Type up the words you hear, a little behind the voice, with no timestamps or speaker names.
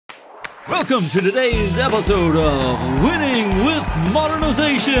Welcome to today's episode of Winning with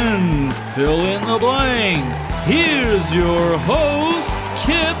Modernization. Fill in the blank. Here's your host,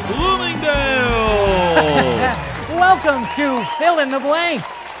 Kip Bloomingdale. Welcome to Fill in the Blank,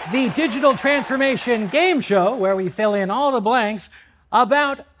 the digital transformation game show where we fill in all the blanks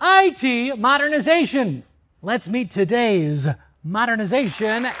about IT modernization. Let's meet today's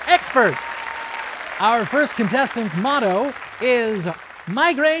modernization experts. Our first contestant's motto is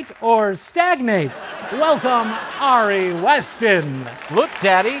migrate or stagnate. Welcome, Ari Weston. Look,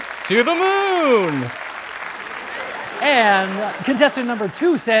 Daddy, to the moon. And contestant number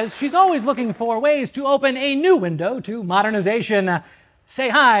 2 says she's always looking for ways to open a new window to modernization. Say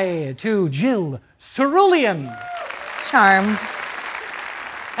hi to Jill Cerulean. Charmed.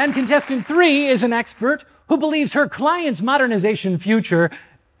 And contestant 3 is an expert who believes her client's modernization future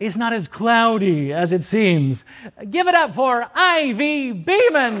is not as cloudy as it seems. Give it up for Ivy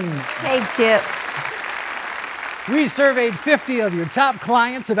Beeman. Hey, Kip. We surveyed 50 of your top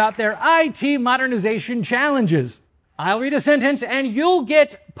clients about their IT modernization challenges. I'll read a sentence and you'll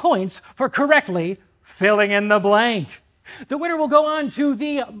get points for correctly filling in the blank. The winner will go on to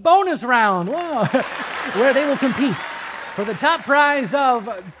the bonus round, where they will compete for the top prize of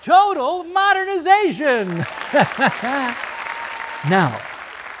total modernization. Now,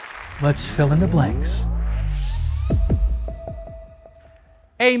 let's fill in the blanks.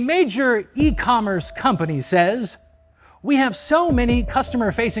 A major e-commerce company says, "We have so many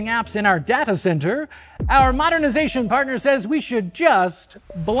customer-facing apps in our data center, our modernization partner says we should just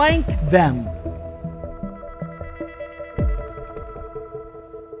blank them."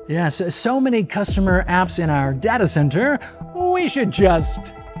 Yes, so many customer apps in our data center, we should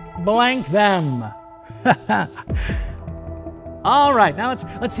just blank them. All right, now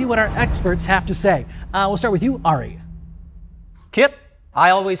let's see what our experts have to say. We'll start with you, Ari. Kip,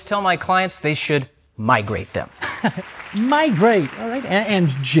 I always tell my clients they should migrate them. Migrate, all right. And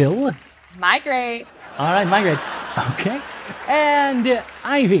Jill? Migrate. All right, migrate. Okay. And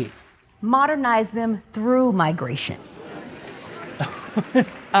Ivy? Modernize them through migration.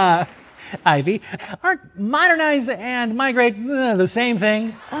 Ivy, aren't modernize and migrate the same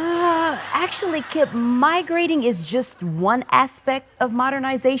thing? Actually, Kip, migrating is just one aspect of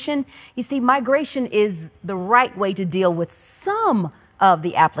modernization. You see, migration is the right way to deal with some of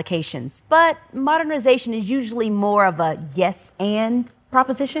the applications, but modernization is usually more of a yes and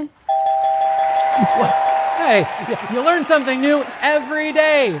proposition. Hey, you learn something new every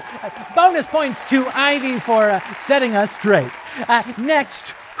day. Bonus points to Ivy for setting us straight.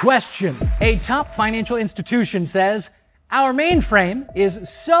 Next question. A top financial institution says, "Our mainframe is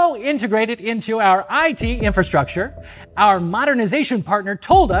so integrated into our IT infrastructure, our modernization partner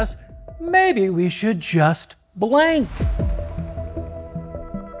told us maybe we should just blank."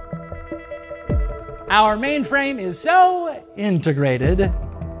 Our mainframe is so integrated,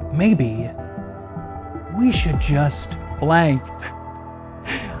 maybe we should just blank.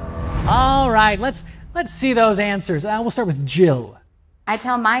 All right, let's see those answers. We'll start with Jill. I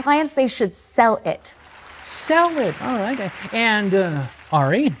tell my clients they should sell it. Sell it, all right. And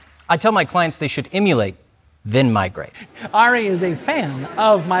Ari? I tell my clients they should emulate, then migrate. Ari is a fan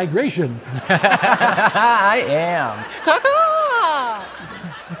of migration. I am.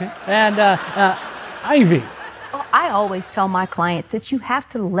 Okay. And Ivy? Well, I always tell my clients that you have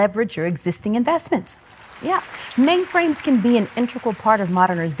to leverage your existing investments. Yeah, mainframes can be an integral part of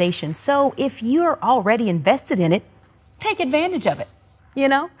modernization, so if you're already invested in it, take advantage of it. You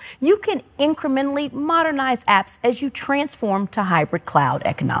know, you can incrementally modernize apps as you transform to hybrid cloud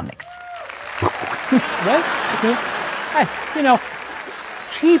economics. Right? You know,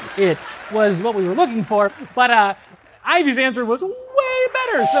 keep it was what we were looking for, but Ivy's answer was way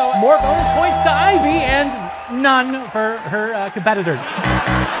better, so more bonus points to Ivy and none for her competitors.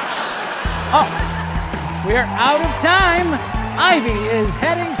 Oh, we're out of time. Ivy is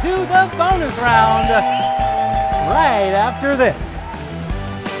heading to the bonus round right after this.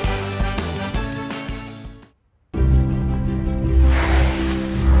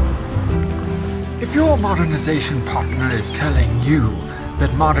 If your modernization partner is telling you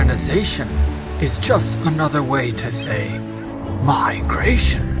that modernization is just another way to say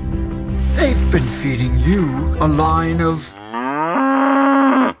migration, they've been feeding you a line of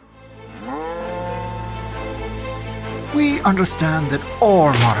we understand that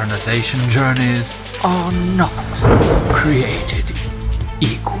all modernization journeys are not created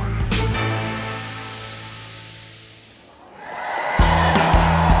equal.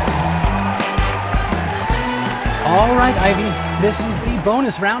 All right, Ivy, this is the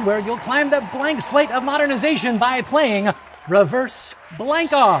bonus round where you'll climb the blank slate of modernization by playing Reverse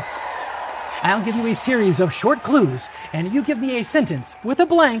Blank Off. I'll give you a series of short clues, and you give me a sentence with a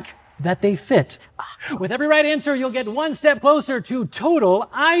blank that they fit. With every right answer, you'll get one step closer to total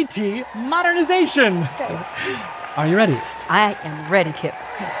IT modernization. Okay. Are you ready? I am ready, Kip.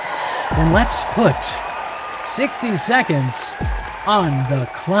 Then let's put 60 seconds on the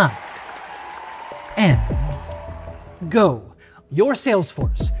clock. And go. Your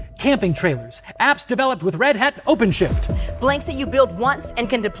Salesforce, camping trailers, apps developed with Red Hat OpenShift. Blanks that you build once and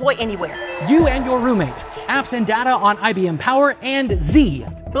can deploy anywhere. You and your roommate, apps and data on IBM Power and Z.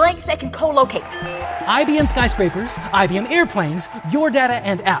 Blanks that can co-locate. IBM skyscrapers, IBM airplanes, your data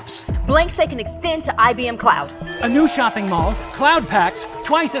and apps. Blanks that can extend to IBM Cloud. A new shopping mall, cloud packs,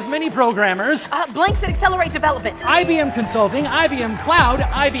 twice as many programmers. Blanks that accelerate development. IBM Consulting, IBM Cloud,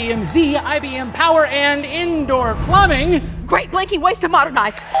 IBM Z, IBM Power, and indoor plumbing. Great blanking ways to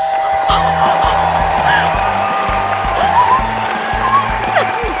modernize.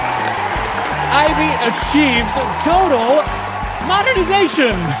 Ivy achieves total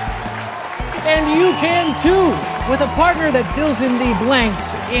modernization. And you can too, with a partner that fills in the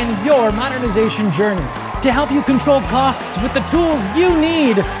blanks in your modernization journey to help you control costs with the tools you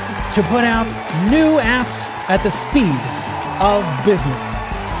need to put out new apps at the speed of business.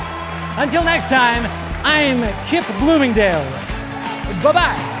 Until next time, I'm Kip Bloomingdale.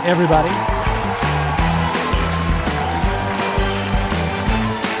 Bye-bye, everybody.